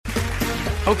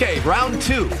Okay, round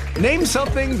two. Name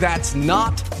something that's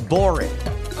not boring.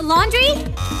 A laundry?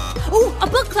 Ooh, a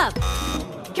book club.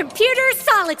 Computer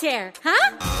solitaire,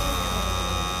 huh?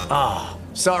 Ah,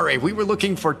 sorry, we were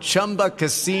looking for Chumba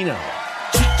Casino.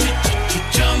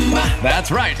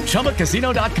 That's right,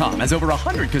 ChumbaCasino.com has over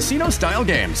 100 casino-style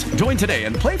games. Join today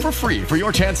and play for free for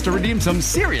your chance to redeem some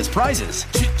serious prizes.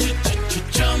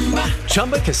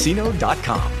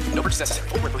 ChumbaCasino.com. No purchase necessary.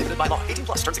 Void where prohibited by law. 18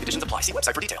 plus terms and conditions apply. See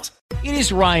website for details. It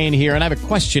is Ryan here, and I have a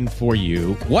question for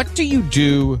you. What do you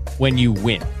do when you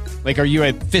win? Like, are you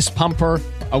a fist pumper,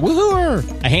 a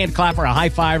woohooer, a hand clapper, a high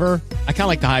fiver? I kind of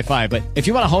like the high five, but if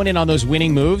you want to hone in on those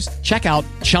winning moves, check out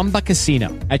Chumba Casino.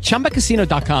 At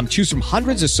ChumbaCasino.com, choose from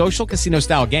hundreds of social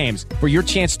casino-style games for your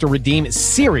chance to redeem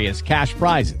serious cash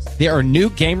prizes. There are new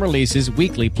game releases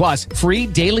weekly, plus free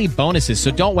daily bonuses, so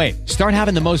don't wait. Start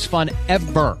having the most fun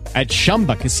ever at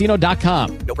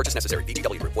ChumbaCasino.com. No purchase necessary.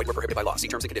 VGW Group. Void where prohibited by law. See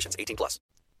terms and conditions. 18 plus.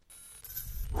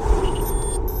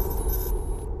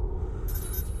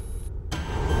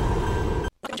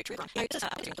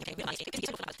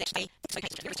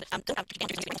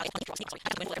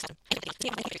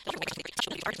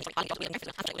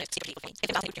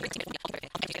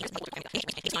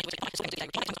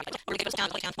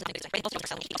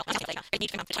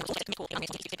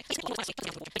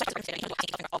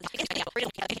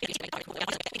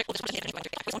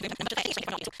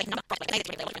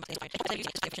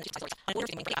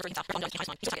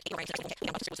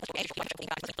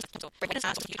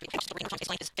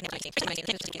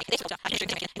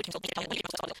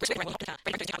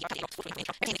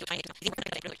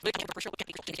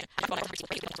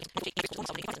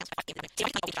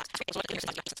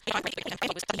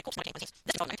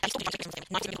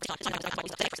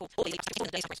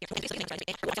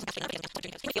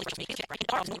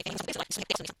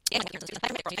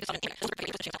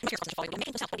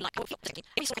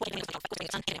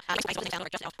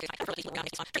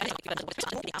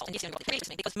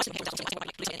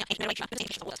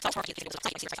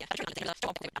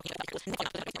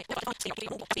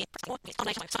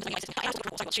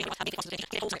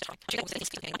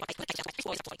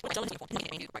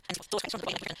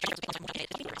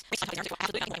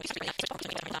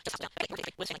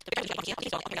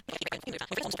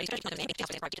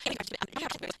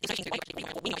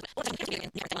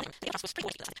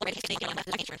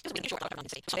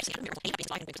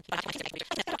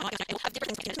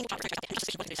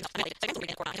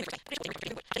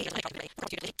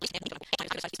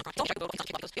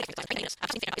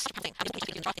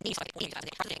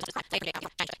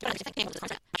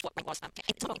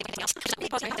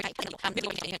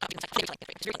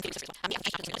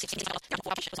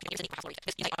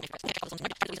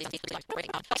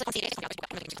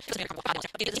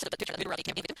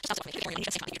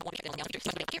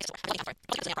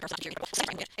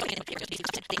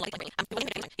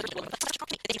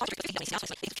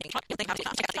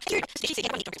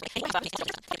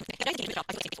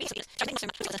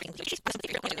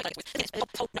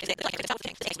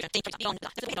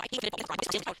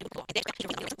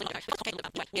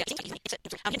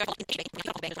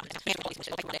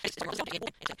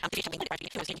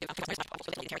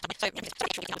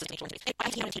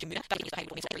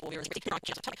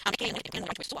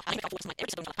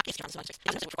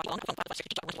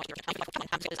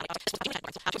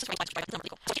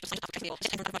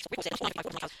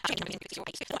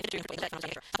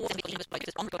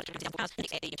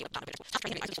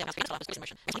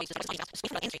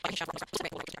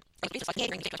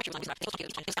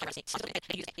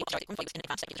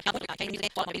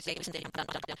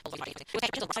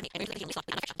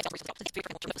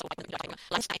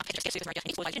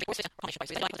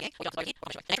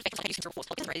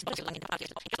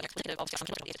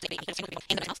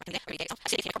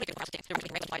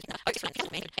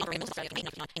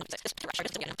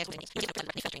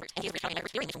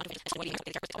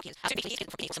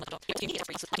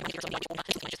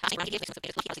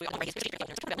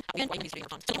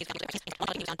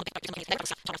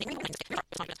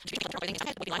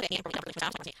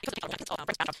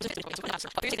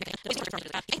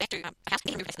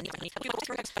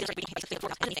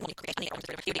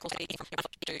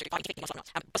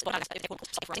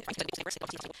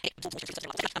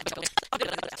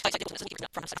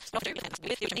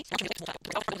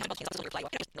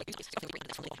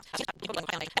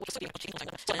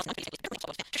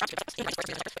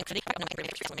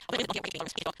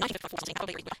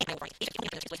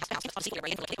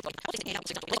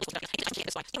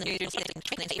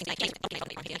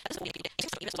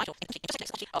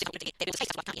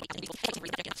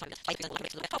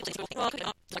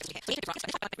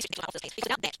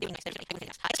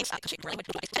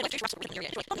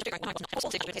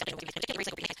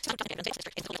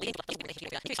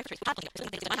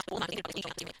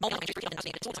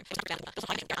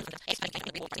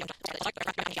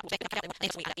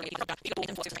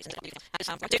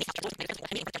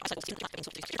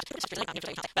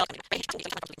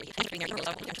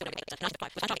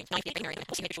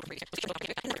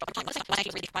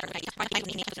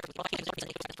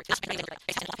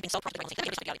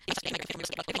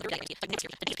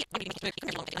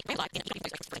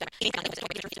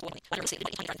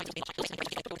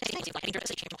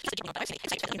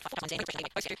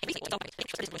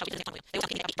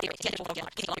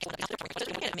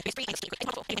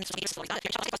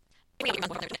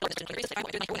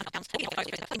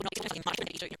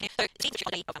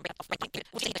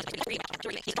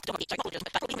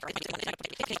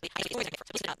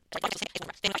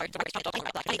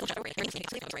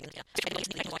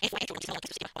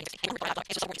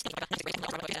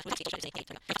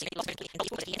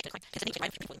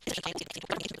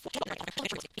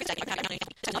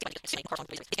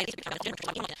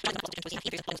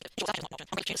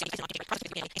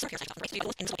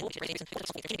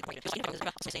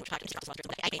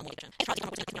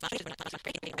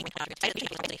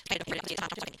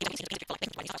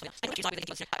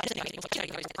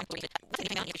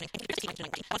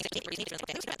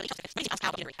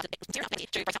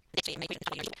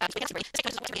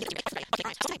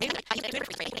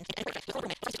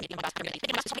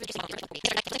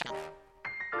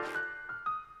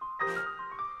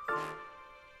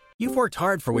 You've worked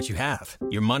hard for what you have.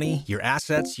 Your money, your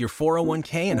assets, your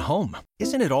 401k, and home.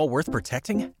 Isn't it all worth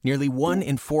protecting? Nearly 1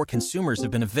 in 4 consumers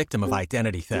have been a victim of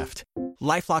identity theft.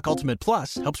 LifeLock Ultimate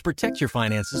Plus helps protect your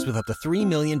finances with up to $3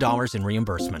 million in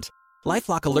reimbursement.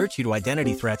 LifeLock alerts you to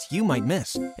identity threats you might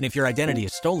miss. And if your identity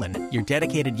is stolen, your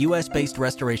dedicated U.S.-based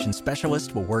restoration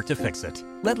specialist will work to fix it.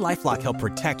 Let LifeLock help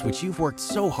protect what you've worked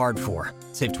so hard for.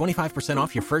 Save 25%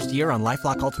 off your first year on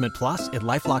LifeLock Ultimate Plus at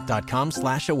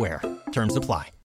LifeLock.com/aware. Terms apply.